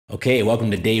Okay,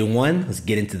 welcome to day one. Let's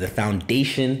get into the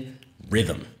foundation,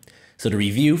 rhythm. So to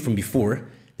review from before,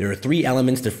 there are three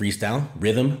elements to freestyle: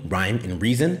 rhythm, rhyme, and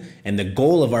reason. And the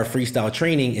goal of our freestyle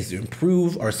training is to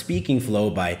improve our speaking flow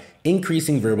by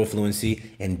increasing verbal fluency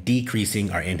and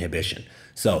decreasing our inhibition.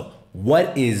 So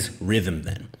what is rhythm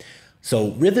then?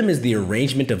 So rhythm is the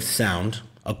arrangement of sound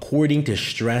according to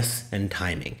stress and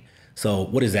timing. So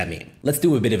what does that mean? Let's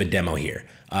do a bit of a demo here.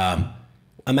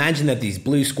 Imagine that this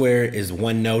blue square is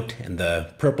one note and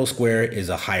the purple square is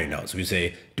a higher note. So we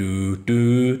say do,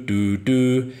 do, do,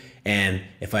 do. And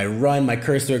if I run my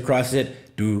cursor across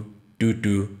it, do, do,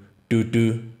 do, do,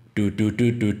 do, do, do,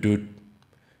 do, do, do.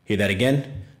 Hear that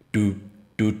again? Do,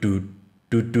 do, do,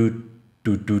 do, do,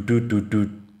 do, do, do, do,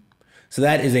 do. So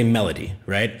that is a melody,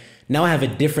 right? Now I have a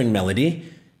different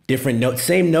melody, different notes,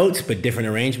 same notes, but different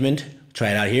arrangement.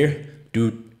 Try it out here.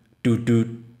 Do, do,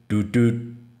 do, do, do.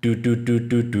 Do do do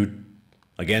do do.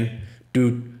 Again.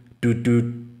 Do do do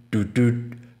do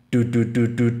do do do do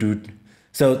do do.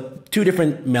 So two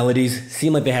different melodies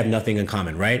seem like they have nothing in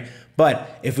common, right?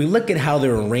 But if we look at how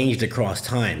they're arranged across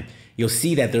time, you'll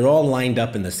see that they're all lined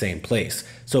up in the same place.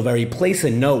 So if I replace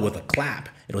a note with a clap,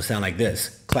 it'll sound like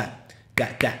this. Clap,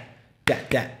 dat, dat, dat,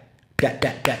 dat, dat,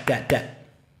 dat, dat, dat, dat.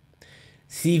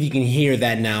 See if you can hear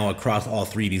that now across all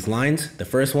three of these lines. The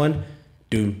first one,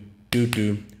 do, do,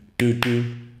 do, do,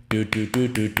 do. Do, do, do,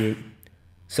 do, do.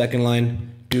 Second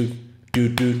line, do, do,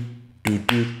 do, do,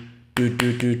 do, do,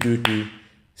 do, do, do, do.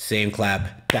 Same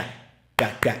clap, da,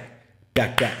 da, da, da,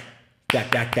 da, da,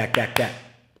 da, da, da, da.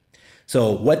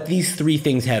 So what these three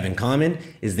things have in common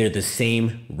is they're the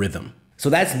same rhythm. So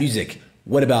that's music.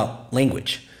 What about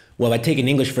language? Well, if I take an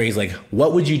English phrase like,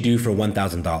 what would you do for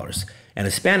 $1,000? And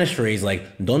a Spanish phrase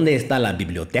like, ¿Dónde está la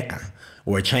biblioteca?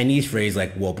 Or a Chinese phrase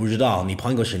like, 我不知道你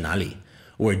朋友是哪里?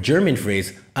 Or a German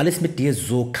phrase, alles mit dir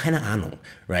so keine Ahnung,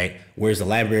 right? Where's the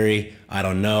library? I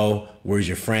don't know. Where's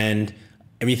your friend?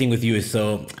 Everything with you is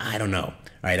so, I don't know. All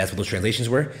right, that's what those translations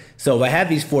were. So if I have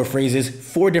these four phrases,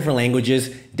 four different languages,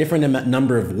 different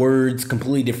number of words,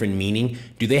 completely different meaning,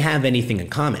 do they have anything in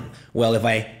common? Well, if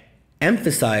I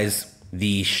emphasize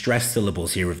the stressed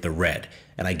syllables here with the red,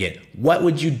 and I get, what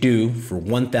would you do for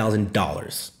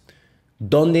 $1,000?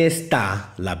 ¿Dónde está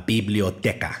la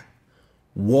biblioteca?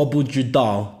 我不知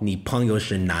道你朋友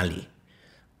是哪里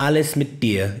Alles mit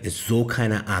dir ist so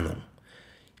keine Ahnung.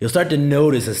 You'll start to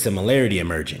notice a similarity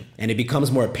emerging, and it becomes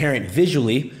more apparent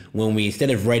visually when we, instead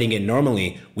of writing it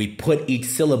normally, we put each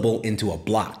syllable into a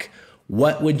block.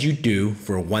 What would you do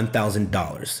for $1,000?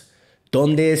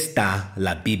 ¿Dónde está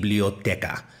la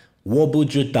biblioteca? 我不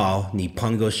知道你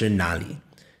朋友是哪里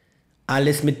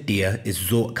Alles mit dir ist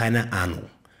so keine Ahnung.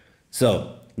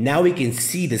 So, now we can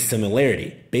see the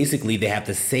similarity. Basically, they have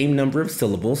the same number of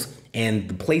syllables, and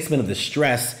the placement of the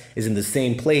stress is in the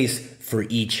same place for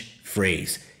each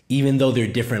phrase. Even though they're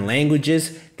different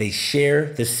languages, they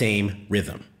share the same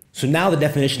rhythm. So now the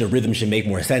definition of rhythm should make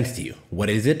more sense to you. What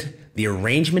is it? The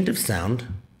arrangement of sound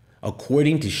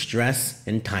according to stress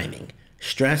and timing.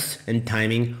 Stress and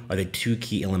timing are the two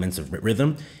key elements of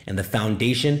rhythm and the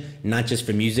foundation, not just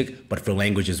for music, but for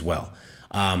language as well.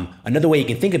 Another way you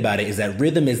can think about it is that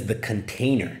rhythm is the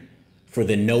container for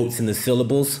the notes and the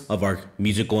syllables of our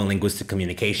musical and linguistic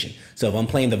communication. So if I'm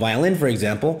playing the violin, for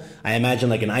example, I imagine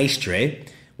like an ice tray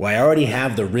where I already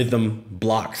have the rhythm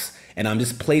blocks and I'm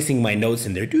just placing my notes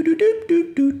in there.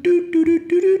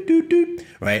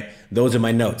 Right? Those are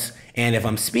my notes. And if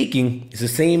I'm speaking, it's the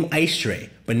same ice tray,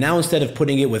 but now instead of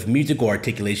putting it with musical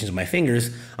articulations of my fingers,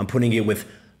 I'm putting it with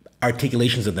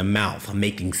articulations of the mouth. I'm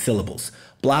making syllables.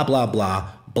 Blah, blah, blah,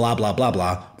 blah, blah, blah,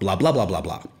 blah, blah, blah, blah, blah,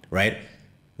 blah, right?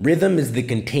 Rhythm is the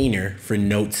container for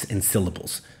notes and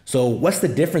syllables. So what's the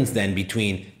difference then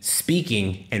between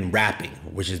speaking and rapping,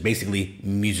 which is basically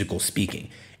musical speaking?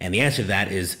 And the answer to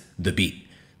that is the beat.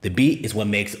 The beat is what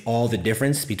makes all the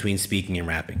difference between speaking and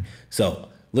rapping. So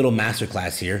little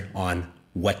masterclass here on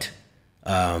what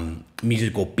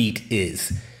musical beat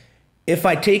is. If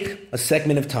I take a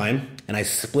segment of time and I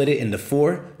split it into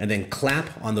four and then clap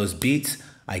on those beats,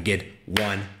 I get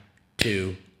 1,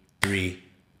 2, 3,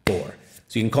 4.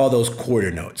 So you can call those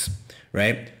quarter notes,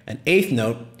 right? An eighth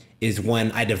note is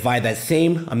when I divide that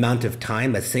same amount of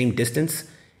time, that same distance,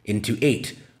 into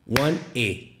 8.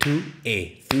 1A,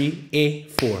 2A,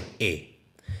 3A, 4A.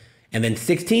 And then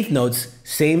 16th notes,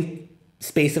 same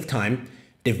space of time,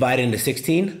 divided into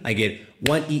 16, I get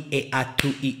 1E, A,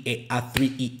 2E, A,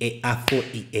 3E, A,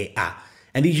 4E, A.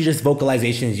 And these are just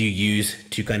vocalizations you use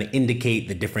to kind of indicate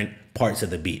the different parts of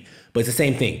the beat. But it's the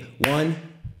same thing. 1,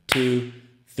 2,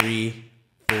 3,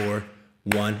 4,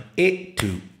 1, 8,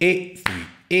 2, 8, 3,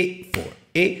 8, 4.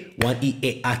 A, 1 E,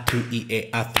 A, A, 2 E, A,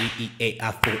 A, 3 E, A,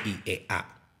 A, 4 E, A, A.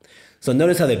 So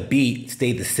notice how the beat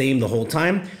stayed the same the whole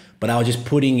time, but I was just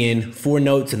putting in 4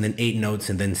 notes and then 8 notes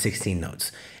and then 16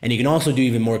 notes. And you can also do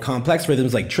even more complex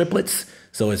rhythms like triplets.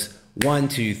 So it's 1,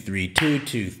 2, 3, 2,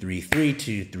 2, 3, 3,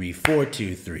 2, 3, 4,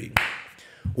 2, 3.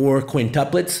 Or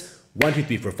quintuplets, 1, 2,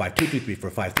 3, 4, 5, 2, 2, 3, 4,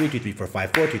 5, 3, 2, 3, 4,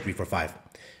 5, 4, 2, 3, 4, 5.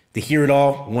 To hear it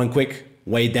all, one quick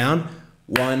way down.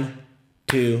 1,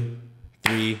 2,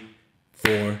 3,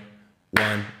 4,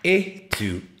 1, A,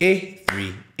 2, A,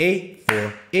 3, A,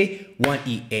 4, A, 1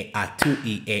 E, A, A, 2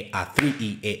 E, A, A, 3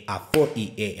 E, A, A, 4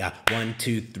 E, A, A, 1,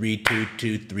 2, 3, 2,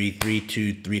 2, 3, 3,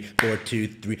 2, 3, 4, 2,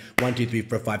 3, 1, 2, 3,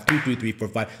 4, 5, 2, 2, 3, 4,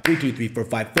 5, 3, 2, 3, 4,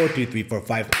 5, 4, 2, 3, 4,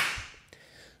 5.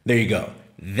 There you go.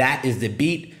 That is the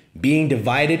beat being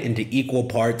divided into equal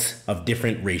parts of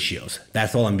different ratios.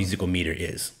 That's all a musical meter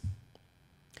is.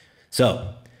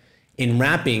 So, in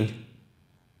rapping,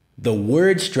 the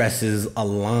word stresses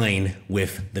align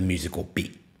with the musical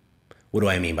beat. What do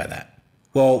I mean by that?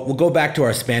 Well, we'll go back to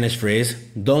our Spanish phrase,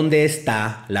 ¿Dónde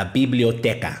está la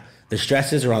biblioteca? The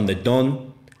stresses are on the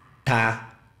don,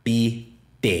 ta, bi,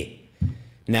 te.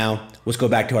 Now, let's go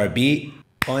back to our beat.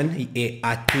 1 E,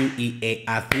 A, 2 E,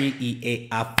 A, 3 E,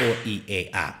 A, 4 E,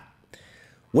 A.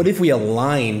 What if we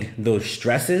aligned those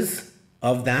stresses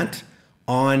of that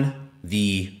on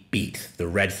the beat, the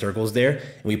red circles there,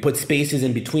 and we put spaces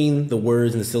in between the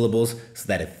words and the syllables so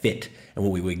that it fit? And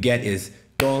what we would get is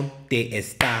 ¿Dónde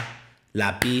está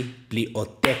la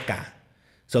biblioteca?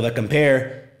 So if I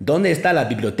compare ¿Dónde está la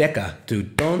biblioteca? to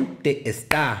 ¿Dónde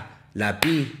está la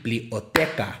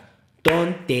biblioteca?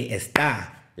 ¿Dónde está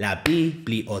la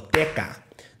biblioteca?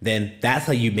 Then that's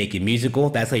how you make it musical.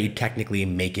 That's how you technically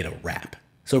make it a rap.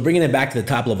 So bringing it back to the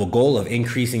top level goal of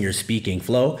increasing your speaking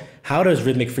flow, how does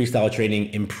rhythmic freestyle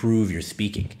training improve your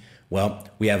speaking? Well,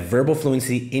 we have verbal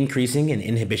fluency increasing and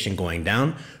inhibition going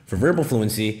down. For verbal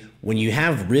fluency, when you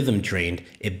have rhythm trained,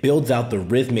 it builds out the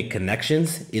rhythmic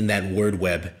connections in that word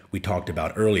web we talked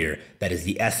about earlier. That is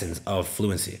the essence of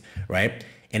fluency, right?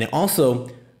 And it also,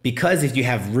 because if you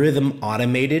have rhythm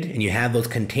automated and you have those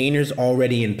containers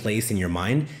already in place in your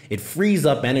mind, it frees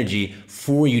up energy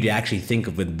for you to actually think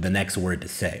of the next word to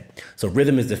say. So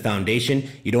rhythm is the foundation.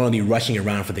 You don't want to be rushing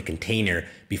around for the container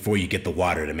before you get the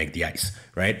water to make the ice,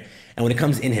 right? And when it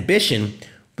comes to inhibition,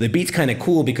 the beat's kind of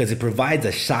cool because it provides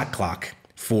a shot clock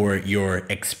for your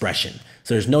expression.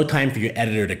 So there's no time for your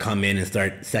editor to come in and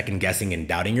start second guessing and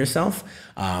doubting yourself.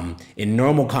 In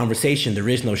normal conversation, there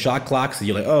is no shot clock. So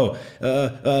you're like,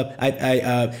 but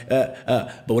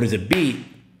when it's a beat,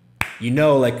 you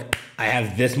know, like I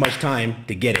have this much time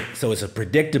to get it. So it's a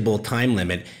predictable time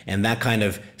limit, and that kind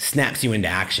of snaps you into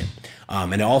action.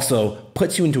 And it also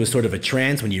puts you into a sort of a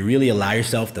trance when you really allow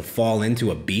yourself to fall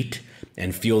into a beat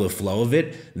and feel the flow of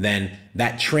it. Then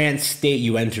that trance state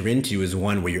you enter into is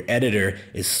one where your editor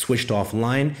is switched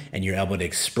offline and you're able to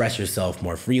express yourself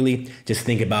more freely. Just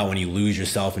think about when you lose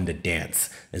yourself into dance.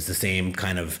 It's the same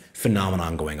kind of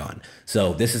phenomenon going on.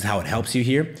 So this is how it helps you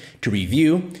here. To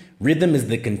review, rhythm is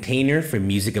the container for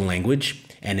music and language.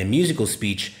 And in musical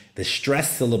speech, the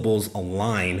stressed syllables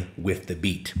align with the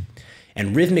beat.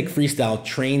 And rhythmic freestyle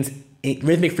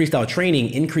training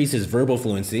increases verbal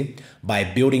fluency by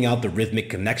building out the rhythmic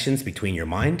connections between your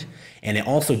mind, and it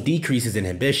also decreases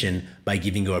inhibition by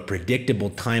giving you a predictable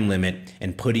time limit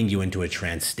and putting you into a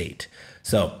trance state.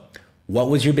 So, what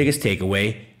was your biggest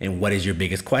takeaway and what is your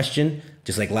biggest question?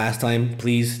 Just like last time,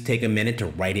 please take a minute to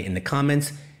write it in the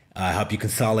comments. Help you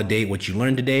consolidate what you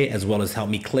learned today, as well as help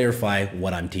me clarify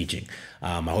what I'm teaching.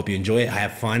 I hope you enjoy it.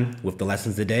 Have fun with the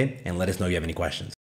lessons today, and let us know if you have any questions.